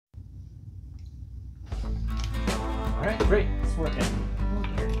All right, great. It's working.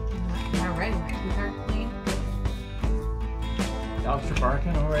 All right, my teeth aren't clean. Dogs are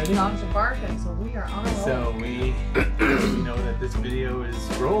barking already. Dogs are barking, so we are on a roll. So we know that this video is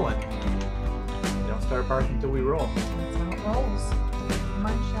rolling. We don't start barking until we roll. That's how it rolls. Come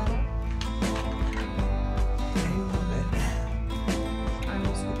on, shut up. A little bit. I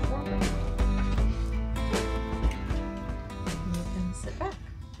will scoot forward. You can sit back.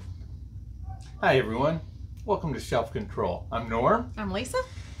 Hi everyone. Welcome to Shelf Control. I'm Norm. I'm Lisa.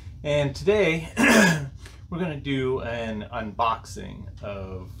 And today we're going to do an unboxing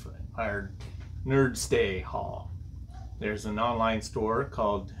of our Nerdz Day haul. There's an online store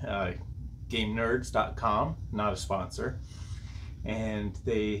called GameNerdz.com, not a sponsor, and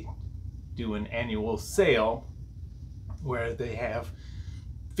they do an annual sale where they have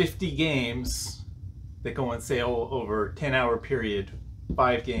 50 games that go on sale over a 10-hour period,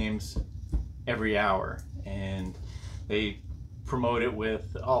 5 games every hour, and they promote it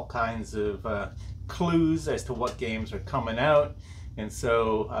with all kinds of clues as to what games are coming out. And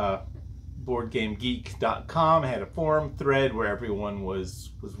so BoardGameGeek.com had a forum thread where everyone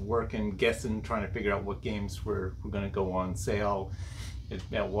was working, guessing, trying to figure out what games were going to go on sale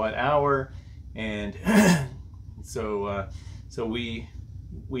at what hour. And so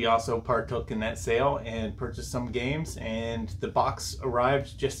we also partook in that sale and purchased some games, and the box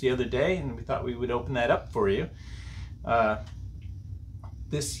arrived just the other day, and we thought we would open that up for you.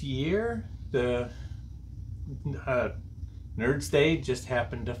 This year, the Nerdz Day just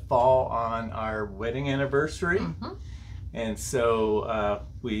happened to fall on our wedding anniversary, and so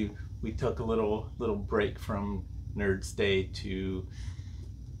we took a little break from Nerdz Day to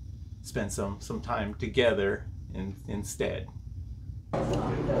spend some time together instead.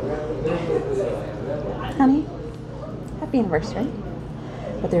 Honey, happy anniversary.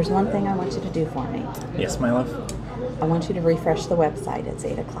 But there's one thing I want you to do for me. Yes, my love. I want you to refresh the website. It's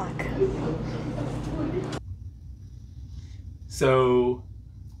 8 o'clock. So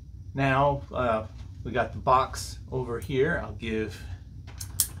now we got the box over here. I'll give.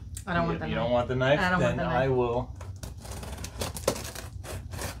 I don't want the knife. You don't want the knife? I don't want the Then knife. I will.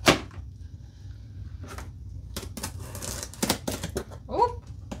 Oh.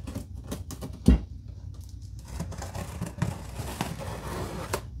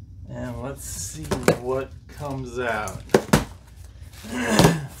 And let's see what comes out.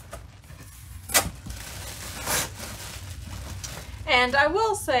 And I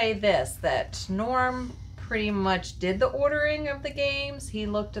will say this, that Norm pretty much did the ordering of the games. He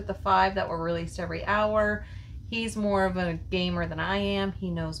looked at the 5 that were released every hour. He's more of a gamer than I am. He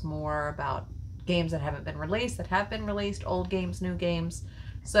knows more about games that haven't been released, that have been released, old games, new games.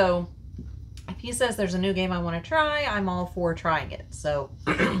 So if he says there's a new game I want to try, I'm all for trying it. So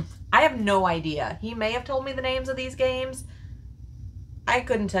I have no idea. He may have told me the names of these games. I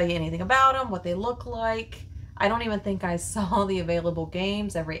couldn't tell you anything about them, what they look like. I don't even think I saw the available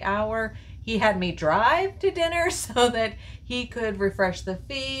games every hour. He had me drive to dinner so that he could refresh the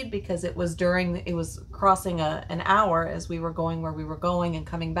feed, because it was crossing an hour as we were going where we were going and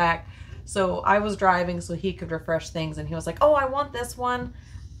coming back. So I was driving so he could refresh things, and he was like, oh, I want this one.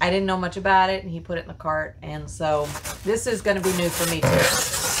 I didn't know much about it, and he put it in the cart, and so this is going to be new for me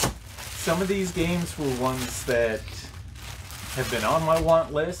too. Some of these games were ones that have been on my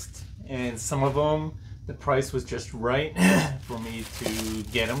want list, and some of them the price was just right for me to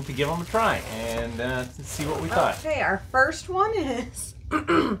get them, to give them a try, and see what we thought. Okay, our first one is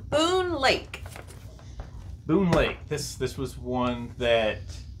Boone Lake. Boone Lake. This was one that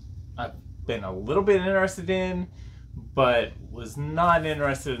I've been a little bit interested in, but was not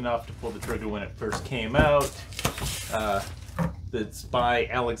interested enough to pull the trigger when it first came out. It's by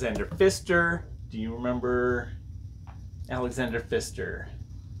Alexander Pfister. Do you remember Alexander Pfister?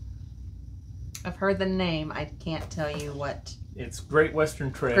 I've heard the name. I can't tell you what. It's Great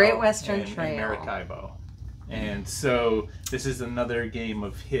Western Trail. Great Western and Trail. Maracaibo. And so this is another game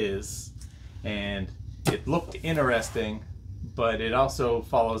of his, and it looked interesting, but it also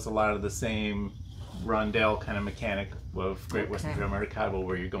follows a lot of the same rondel kind of mechanic of Great Western Trail Maracaibo,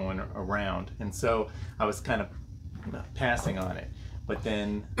 where you're going around. And so I was kind of passing on it. But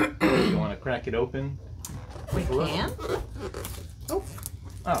then, you want to crack it open? We can. Oh.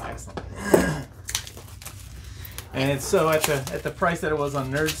 Oh, excellent. And so at the price that it was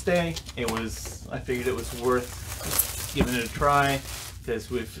on Nerdz Day, I figured it was worth giving it a try, because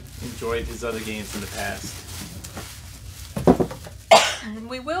we've enjoyed his other games in the past. And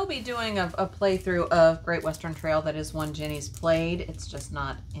we will be doing a playthrough of Great Western Trail. That is one Jenny's played. It's just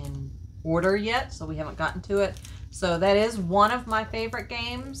not in order yet, so we haven't gotten to it. So that is one of my favorite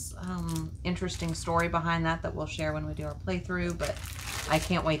games. Interesting story behind that we'll share when we do our playthrough, but I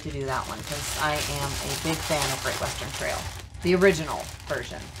can't wait to do that one because I am a big fan of Great Western Trail. The original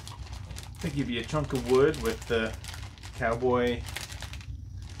version. They give you a chunk of wood with the cowboy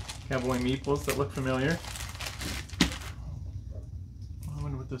meeples that look familiar. I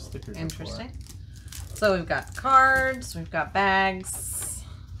wonder what those stickers Interesting. are for. So we've got cards, we've got bags.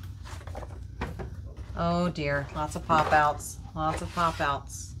 Oh dear, lots of pop-outs. Lots of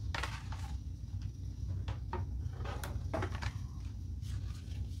pop-outs.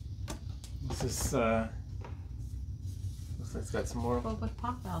 This is, looks like it's got some more. Well, with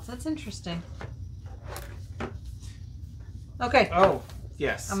pop-outs, that's interesting. Okay. Oh,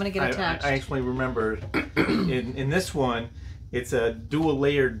 yes. I'm gonna get attached. I actually remember in this one, it's a dual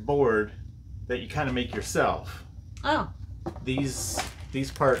layered board that you kind of make yourself. Oh. These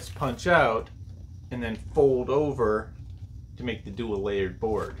parts punch out and then fold over to make the dual layered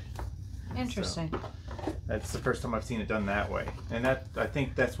board. Interesting. So that's the first time I've seen it done that way. And that, I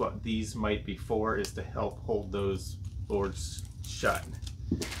think that's what these might be for, is to help hold those boards shut.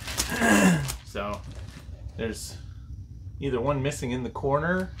 So there's either one missing in the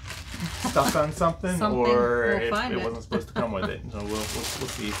corner, stuck on something, or we'll it wasn't supposed to come with it. So we'll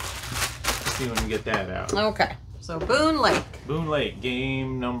see. We'll see when we get that out. Okay. So Boone Lake. Boone Lake,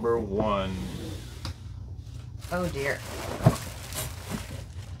 game number 1. Oh dear.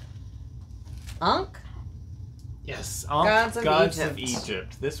 Ankh? Yes, Gods of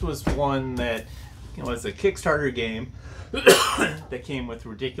Egypt. This was one that was a Kickstarter game that came with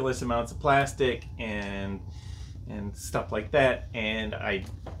ridiculous amounts of plastic and stuff like that, and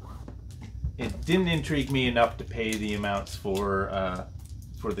it didn't intrigue me enough to pay the amounts for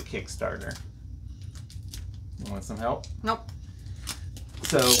the Kickstarter. You want some help? Nope.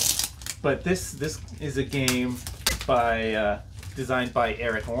 So, but this is a game by designed by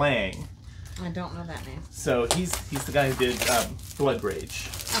Eric Lang. I don't know that name. So he's the guy who did Blood Rage.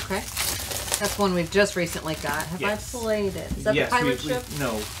 Okay. That's one we've just recently got. Have Yes. I played it? Is that the pirate ship?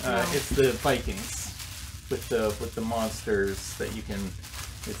 No, it's the Vikings with the monsters that you can.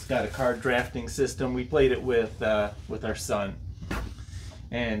 It's got a card drafting system. We played it with our son.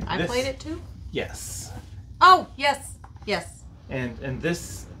 And I played it too? Yes. Oh, yes. Yes. And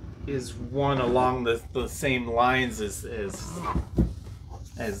this is one along the same lines as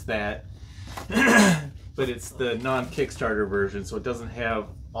that. But it's the non-Kickstarter version, so it doesn't have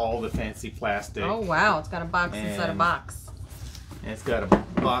all the fancy plastic. Oh wow, it's got a box inside a box. And it's got a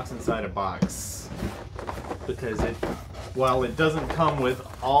box inside a box. Because while it doesn't come with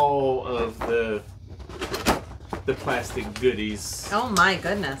all of the plastic goodies. Oh my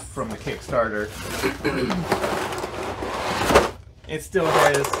goodness. From the Kickstarter, it still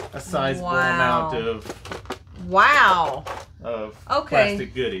has a sizable amount of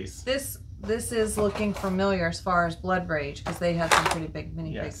plastic goodies. This is looking familiar as far as Blood Rage, because they had some pretty big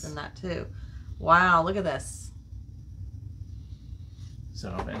minifigs in that too. Wow, look at this. So,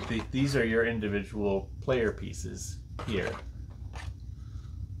 and these are your individual player pieces here.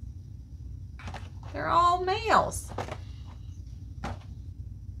 They're all males.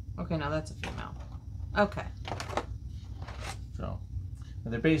 Okay, now that's a female. Okay. So,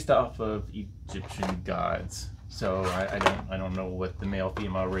 and they're based off of Egyptian gods. So I don't know what the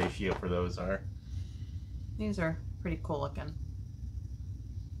male-female ratio for those are. These are pretty cool looking.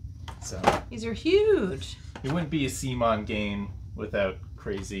 So these are huge. It wouldn't be a CMON game without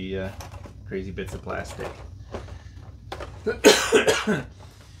crazy bits of plastic.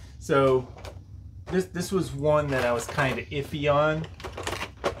 So this was one that I was kind of iffy on.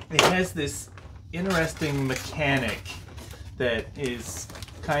 It has this interesting mechanic that is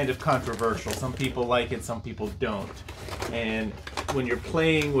kind of controversial. Some people like it, some people don't. And when you're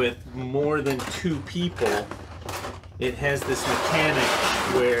playing with more than 2 people, it has this mechanic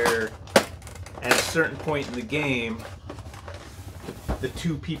where at a certain point in the game, the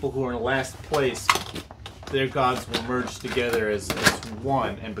 2 people who are in last place, their gods will merge together as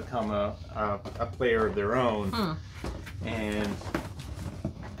one and become a player of their own. And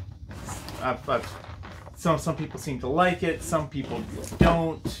some people seem to like it, some people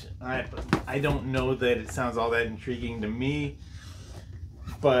don't. I don't know that it sounds all that intriguing to me,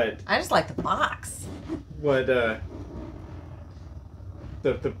 but I just like the box. What the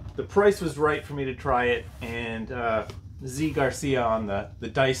price was right for me to try it, and Z Garcia on the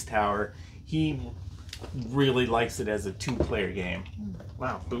Dice Tower, he really likes it as a 2-player game.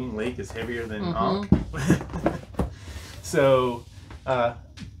 Wow, Boone Lake is heavier than Ankh. So I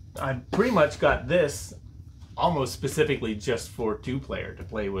pretty much got this almost specifically just for 2-player to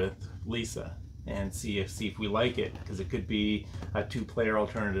play with Lisa. and see if we like it, because it could be a 2-player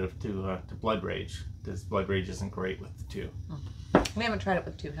alternative to Blood Rage, because Blood Rage isn't great with the 2. We haven't tried it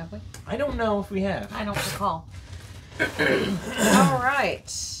with 2, have we? I don't know if we have. I don't recall. All right.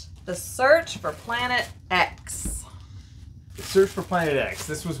 The Search for Planet X. The Search for Planet X.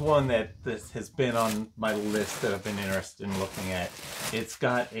 This was one that has been on my list that I've been interested in looking at. It's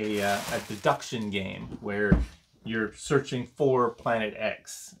got a deduction game where you're searching for Planet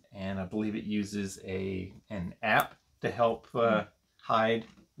X, and I believe it uses an app to help hide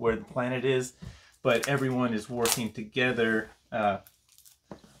where the planet is, but everyone is working together. They're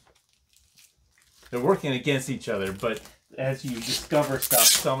working against each other, but as you discover stuff,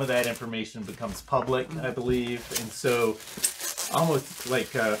 some of that information becomes public, I believe, and so almost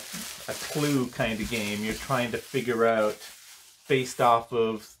like a clue kind of game. You're trying to figure out, based off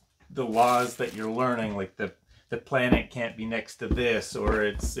of the laws that you're learning, like the planet can't be next to this, or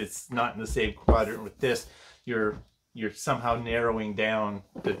it's not in the same quadrant with this. You're somehow narrowing down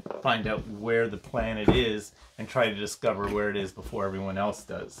to find out where the planet is and try to discover where it is before everyone else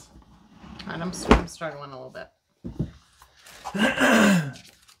does. And I'm struggling a little bit.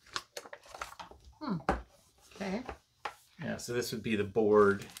 Okay. Yeah, so this would be the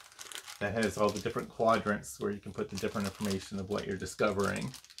board that has all the different quadrants where you can put the different information of what you're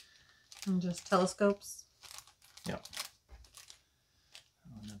discovering. And just telescopes. Yep.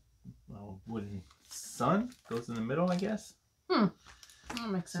 A little wooden sun goes in the middle, I guess. That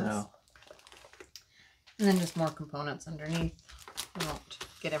makes sense. So, and then just more components underneath. I won't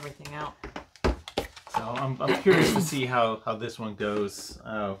get everything out. so I'm curious to see how this one goes.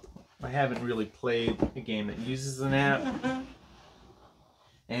 I haven't really played a game that uses an app,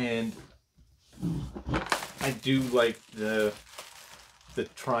 and I do like the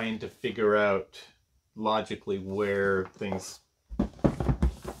trying to figure out logically where things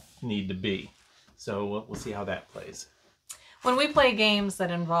need to be. So we'll see how that plays. When we play games that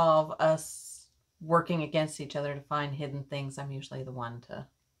involve us working against each other to find hidden things, I'm usually the one to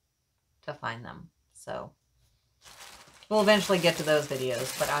find them. So we'll eventually get to those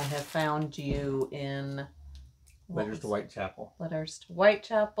videos, but I have found you in Letters to Whitechapel. Letters to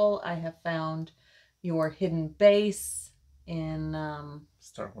Whitechapel. I have found your hidden base in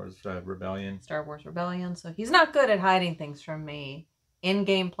Star Wars Rebellion. Star Wars Rebellion. So he's not good at hiding things from me in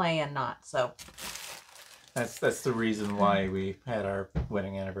gameplay and not. So that's the reason why we had our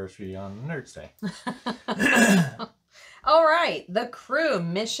wedding anniversary on Nerdz Day. All right, The Crew,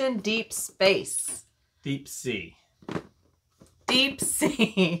 Mission Deep Space. Deep Sea. Deep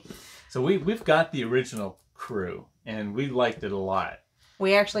Sea. So we've got the original Crew, and we liked it a lot.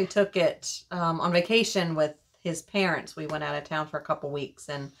 We actually took it on vacation with his parents. We went out of town for a couple weeks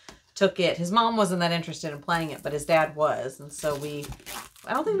and took it. His mom wasn't that interested in playing it, but his dad was, and so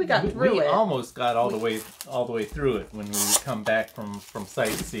I don't think we got through it. We almost got all the way through it. When we would come back from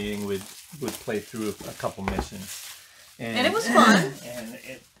sightseeing, we'd play through a couple missions, and it was fun. And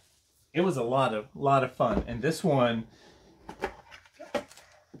it was a lot of fun. And this one,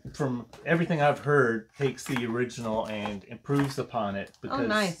 from everything I've heard, takes the original and improves upon it, because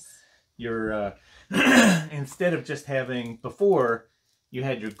nice. You're instead of just having, before you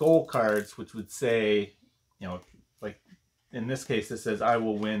had your goal cards, which would say, like in this case it says I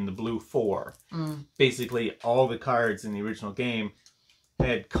will win the blue 4. Basically all the cards in the original game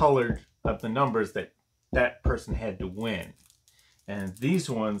had colored of the numbers that person had to win, and these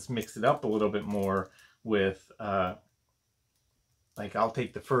ones mix it up a little bit more with like I'll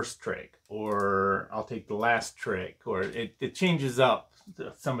take the first trick, or I'll take the last trick, or it changes up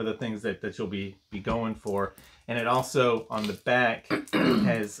some of the things that you'll be going for. And it also, on the back,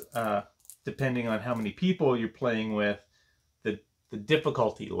 has, depending on how many people you're playing with, the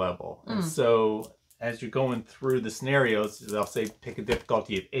difficulty level. And so as you're going through the scenarios, they'll say pick a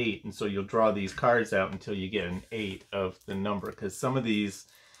difficulty of 8, and so you'll draw these cards out until you get an 8 of the number, because some of these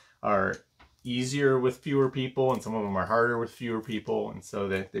are easier with fewer people and some of them are harder with fewer people, and so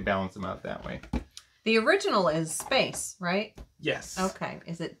they balance them out that way. The original is space, right? Yes. Okay.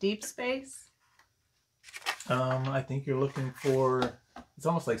 Is it deep space? I think you're looking for, it's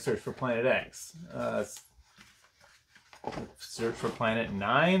almost like Search for Planet X. Search for Planet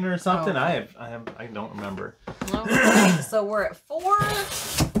 9 or something. Oh. I don't remember. Okay, so we're at 4.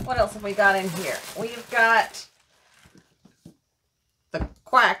 What else have we got in here? We've got the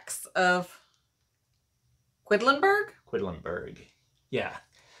Quacks of Quedlinburg? Yeah.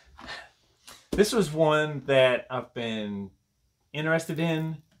 This was one that I've been interested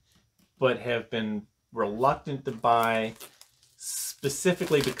in, but have been reluctant to buy,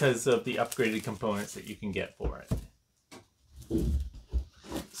 specifically because of the upgraded components that you can get for it.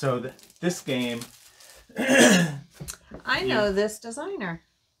 So this game... I know this designer.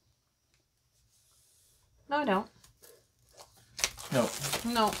 No, I don't. No.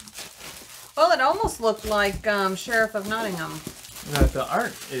 No. Well, it almost looked like Sheriff of Nottingham. The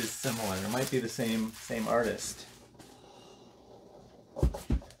art is similar. It might be the same artist.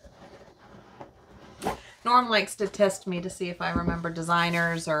 Norm likes to test me to see if I remember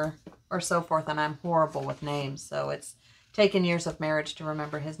designers or so forth, and I'm horrible with names, so it's taken years of marriage to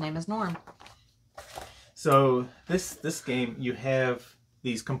remember his name is Norm. So this game, you have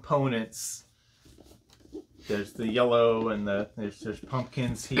these components. There's the yellow, and there's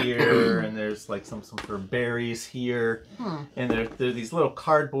pumpkins here, and there's like some sort of berries here, and there are these little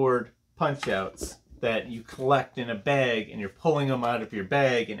cardboard punch outs that you collect in a bag, and you're pulling them out of your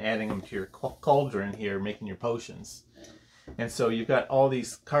bag and adding them to your cauldron here, making your potions. And so you've got all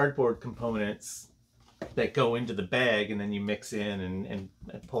these cardboard components that go into the bag, and then you mix in and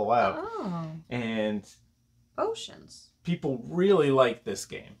pull out. Oh. And potions. People really like this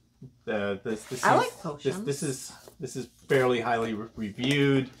game. I like potions. This is fairly highly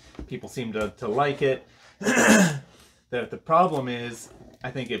reviewed. People seem to like it. The problem is,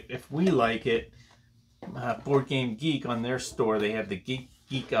 I think if we like it, Board Game Geek on their store, they have the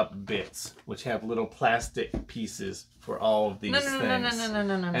Geek Up bits, which have little plastic pieces for all of these things.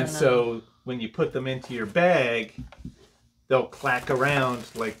 No. And so when you put them into your bag, they'll clack around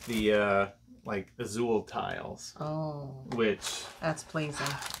like the like Azul tiles. Oh, which that's pleasing.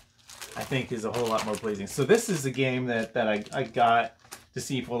 I think is a whole lot more pleasing. So this is a game that I got to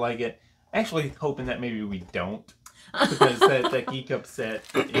see if we'll like it. Actually hoping that maybe we don't, because that Geek Up set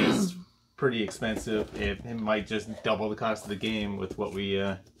is pretty expensive. It might just double the cost of the game with what we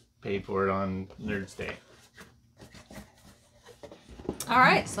paid for it on Nerdz Day. All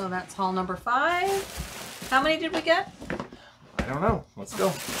right, so that's haul number 5. How many did we get? I don't know. Let's go.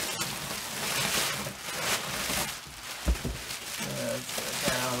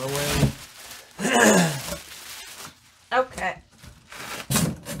 Get out of the way. Okay.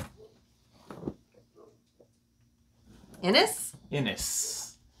 Innis?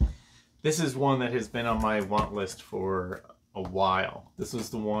 This is one that has been on my want list for a while. This was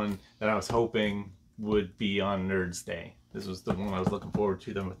the one that I was hoping would be on Nerdz Day. This was the one I was looking forward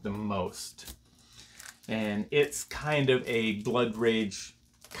to the most. And it's kind of a Blood Rage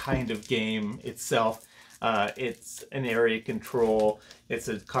kind of game itself. It's an area control. It's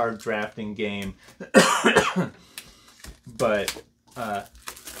a card drafting game. But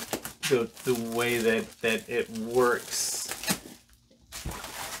the way that it works,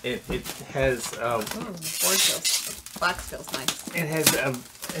 it has board feels, box feels nice. It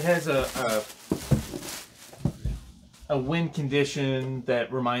has a win condition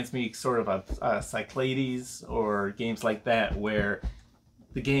that reminds me sort of Cyclades or games like that, where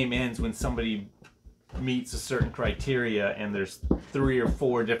the game ends when somebody meets a certain criteria, and there's 3 or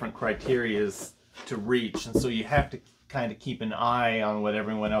 4 different criterias to reach, and so you have to kind of keep an eye on what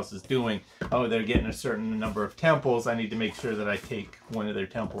everyone else is doing. Oh, they're getting a certain number of temples. I need to make sure that I take one of their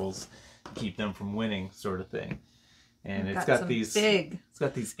temples to keep them from winning, sort of thing. And it's got these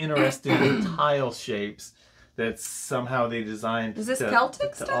interesting tile shapes that somehow they designed is this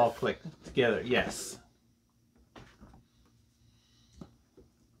Celtic to stuff? all click together. Yes.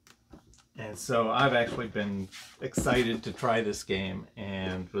 And so I've actually been excited to try this game,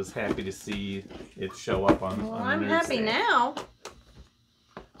 and was happy to see it show up on. Well, on I'm Nerdz happy Day. now.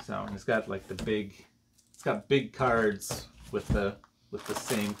 So, and it's got like it's got big cards with the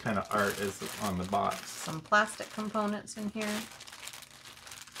same kind of art as on the box. Some plastic components in here.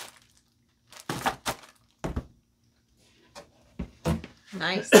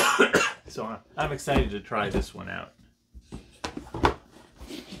 Nice. So I'm excited to try this one out.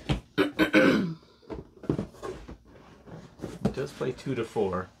 It does play 2 to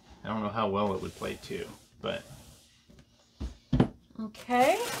 4. I don't know how well it would play 2, but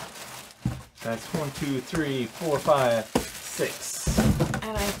okay. That's 1, 2, 3, 4, 5, 6.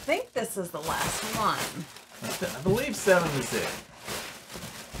 And I think this is the last one. I believe 7 is it.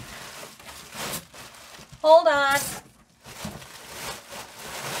 Hold on.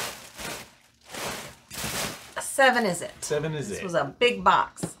 7 is it. 7 is it. This was a big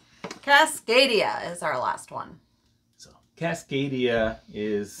box. Cascadia is our last one. So Cascadia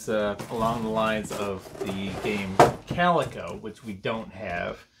is along the lines of the game Calico, which we don't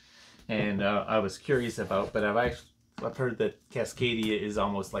have, and I was curious about, but I've heard that Cascadia is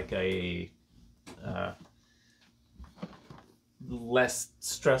almost like a less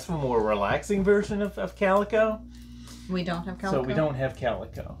stressful, more relaxing version of Calico. We don't have Calico. So we don't have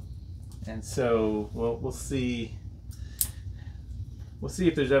Calico, and so we'll see. we'll see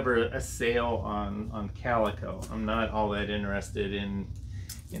if there's ever a sale on Calico. I'm not all that interested in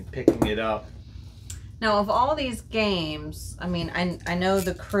picking it up. Now, of all these games, I mean, I know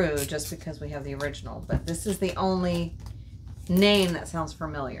The Crew just because we have the original, but this is the only name that sounds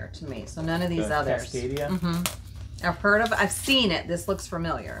familiar to me. So none of these others. Cascadia? I've heard of, I've seen it. This looks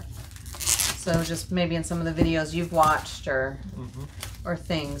familiar. So just maybe in some of the videos you've watched or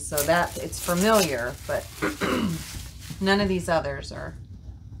things. So that it's familiar, but none of these others are.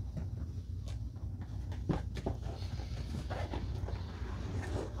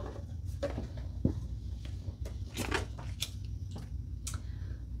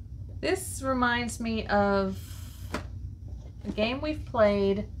 This reminds me of a game we've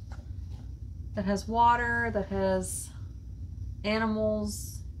played that has water, that has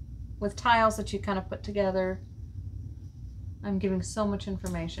animals with tiles that you kind of put together. I'm giving so much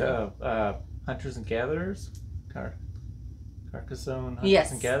information. Hunters and Gatherers? Carcassonne Hunters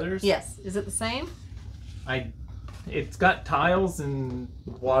Yes. and Gatherers? Yes. Is it the same? It's got tiles and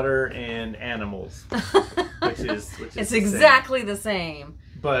water and animals, which is It's the exactly same. the same.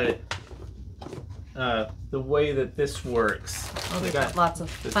 But the way that this works, Oh, we they've got lots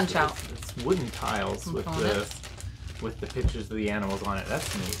of punch out It's wooden tiles components. with the pictures of the animals on it.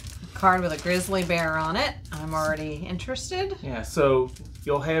 That's neat. Card with a grizzly bear on it. I'm already interested. Yeah, so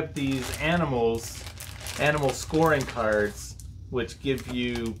you'll have these animal scoring cards, which give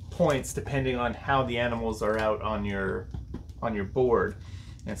you points depending on how the animals are out on your board.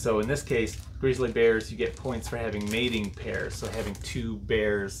 And so in this case, grizzly bears, you get points for having mating pairs. So having two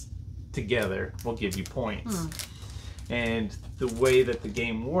bears together will give you points. And the way that the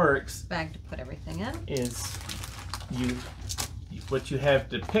game works Bag to put everything in. is what you have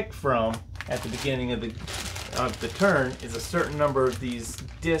to pick from at the beginning of the turn is a certain number of these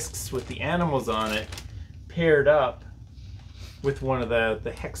discs with the animals on it paired up with one of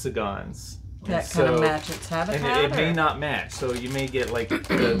the hexagons. That kind of match its habitat? And it may not match. So you may get like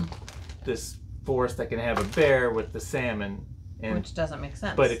this forest that can have a bear with the salmon. Which doesn't make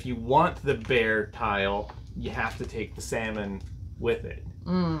sense. But if you want the bear tile, you have to take the salmon with it.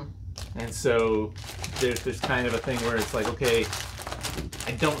 And so there's kind of a thing where it's like, okay,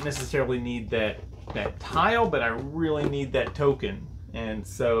 I don't necessarily need that tile, but I really need that token. And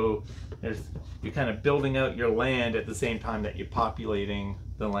so you're kind of building out your land at the same time that you're populating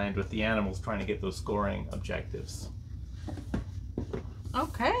the land with the animals, trying to get those scoring objectives.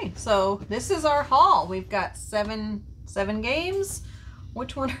 Okay, so this is our haul. We've got seven games.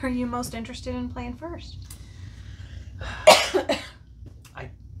 Which one are you most interested in playing first? I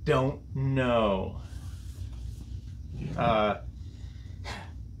don't know. I'm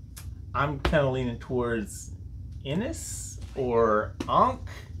kind of leaning towards Innis or Ankh.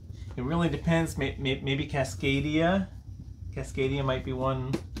 It really depends. Maybe Cascadia. Cascadia might be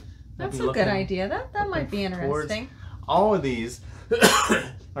one. That's a good idea. That might be interesting. All of these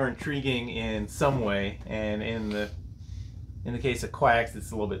are intriguing in some way, and in the case of Quacks,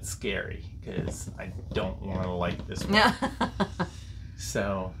 it's a little bit scary because I don't want to like this one.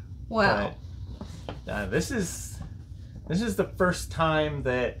 So, well, but, this is the first time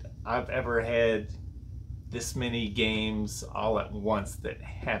that I've ever had this many games all at once that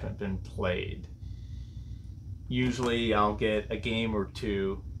haven't been played. Usually I'll get a game or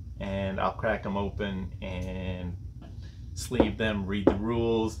two and I'll crack them open and sleeve them, read the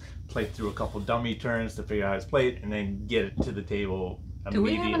rules, play through a couple dummy turns to figure out how it's played, and then get it to the table immediately. Do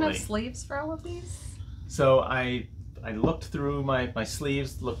we have enough sleeves for all of these? So I looked through my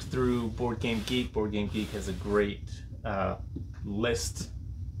sleeves, looked through Board Game Geek. Board Game Geek has a great list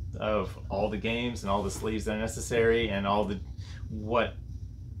of all the games and all the sleeves that are necessary, and what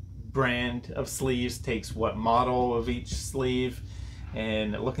brand of sleeves takes what model of each sleeve.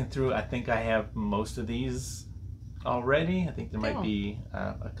 And looking through, I think I have most of these already. I think there might be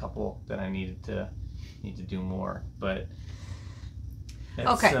a couple that I need to do more, but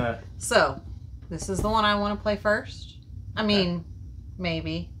okay. So this is the one I want to play first. I mean,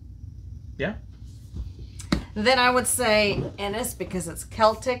 maybe. Yeah. Then I would say Ennis because it's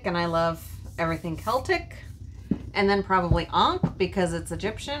Celtic and I love everything Celtic. And then probably Ankh because it's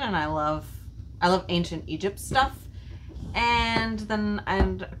Egyptian and I love ancient Egypt stuff. And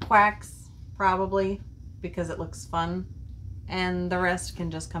Quacks probably because it looks fun. And the rest can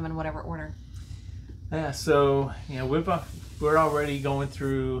just come in whatever order. Yeah, so we're already going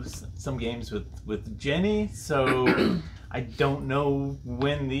through some games with Jenny, so I don't know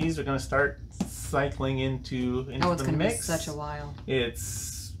when these are going to start cycling into the mix. Oh, it's going to be such a while.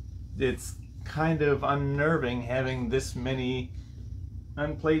 It's kind of unnerving having this many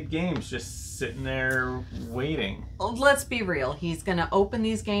unplayed games just sitting there waiting. Let's be real. He's going to open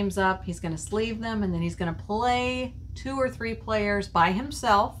these games up, he's going to sleeve them, and then he's going to play 2 or 3 players by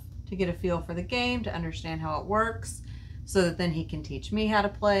himself to get a feel for the game, to understand how it works, so that then he can teach me how to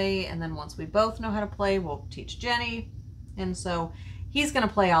play, and then once we both know how to play, we'll teach Jenny. And so he's going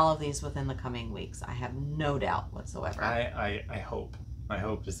to play all of these within the coming weeks. I have no doubt whatsoever. I hope. I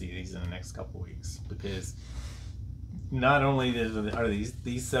hope to see these in the next couple weeks, because not only are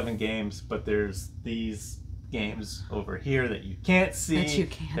these 7 games, but there's these games over here that you can't see,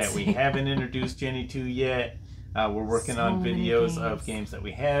 that we haven't introduced Jenny to yet. We're working on videos of games that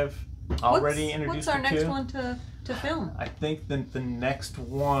we have already introduced her to. What's our next one to film? I think the next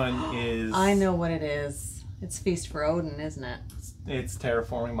one is... I know what it is. It's Feast for Odin, isn't it? It's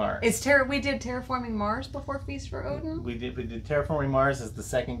Terraforming Mars. We did Terraforming Mars before Feast for Odin? We did Terraforming Mars as the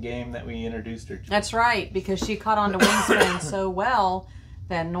second game that we introduced her to. That's right, because she caught on to Wingspan so well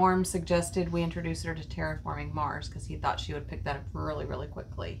that Norm suggested we introduce her to Terraforming Mars, because he thought she would pick that up really, really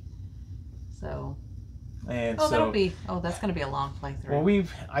quickly. So... And that's going to be a long playthrough. Well,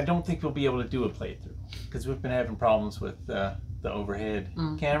 I don't think we'll be able to do a playthrough, because we've been having problems with the overhead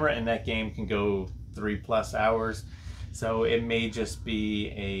camera, and that game can go 3+ hours. So it may just be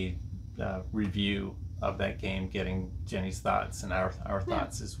a review of that game, getting Jenny's thoughts and our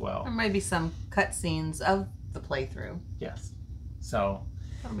thoughts as well. There might be some cutscenes of the playthrough. Yes. So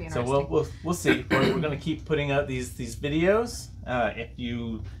that'll be interesting. So we'll see. We're going to keep putting out these videos. If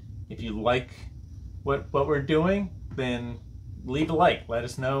you like what we're doing, then leave a like. Let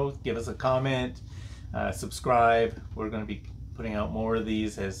us know. Give us a comment. Subscribe. We're going to be putting out more of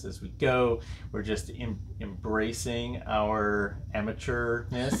these as we go. We're just embracing our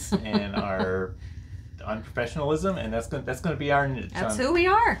amateurness and our unprofessionalism, and that's going to be our niche. That's who we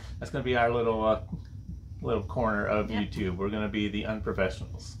are. That's going to be our little corner of YouTube. We're going to be the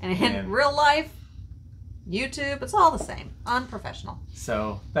unprofessionals. And in real life, YouTube, it's all the same. Unprofessional.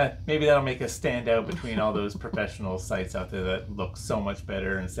 So maybe that'll make us stand out between all those professional sites out there that look so much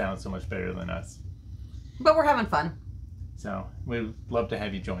better and sound so much better than us. But we're having fun. So we'd love to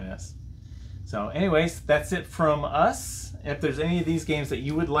have you join us. So anyways, that's it from us. If there's any of these games that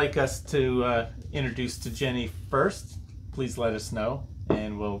you would like us to introduce to Jenny first, please let us know,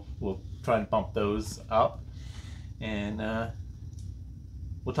 and we'll try and bump those up. And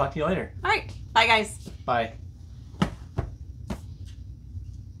we'll talk to you later. All right. Bye, guys. Bye.